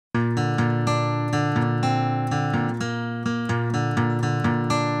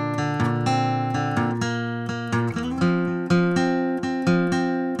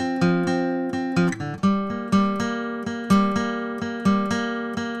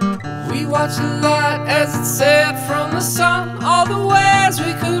We watched the light as it set from the sun. All the ways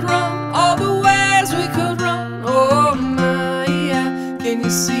we could run, all the ways we could run. Oh my, yeah. Can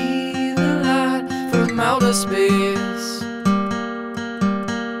you see the light from outer space?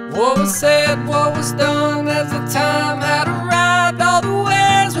 What was said, what was done as the time had arrived. All the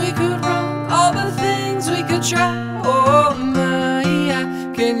ways we could run, all the things we could try. Oh my, yeah.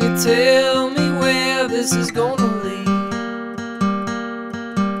 Can you tell me where this is gonna lead?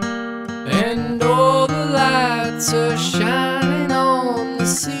 And all the lights are shining on the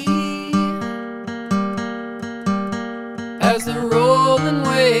sea as the rolling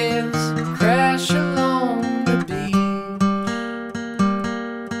waves crash along the beach.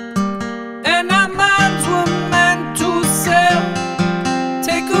 And our minds were meant to sail,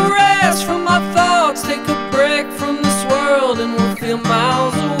 take a rest from our thoughts, take a break from this world, and we'll feel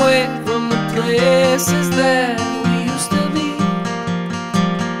miles away from the places that we used to be.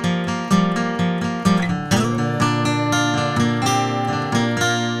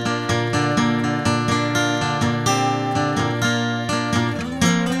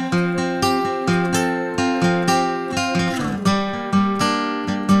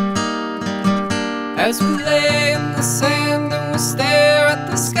 As we lay in the sand and we stare at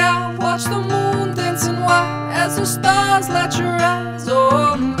the sky, watch the moon dancing white as the stars light your eyes.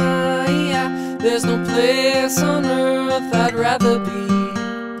 Oh my, yeah, there's no place on earth I'd rather be.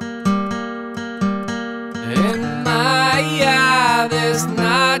 And my, yeah, this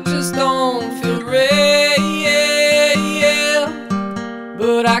night just don't feel real,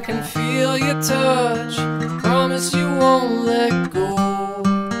 but I can feel your touch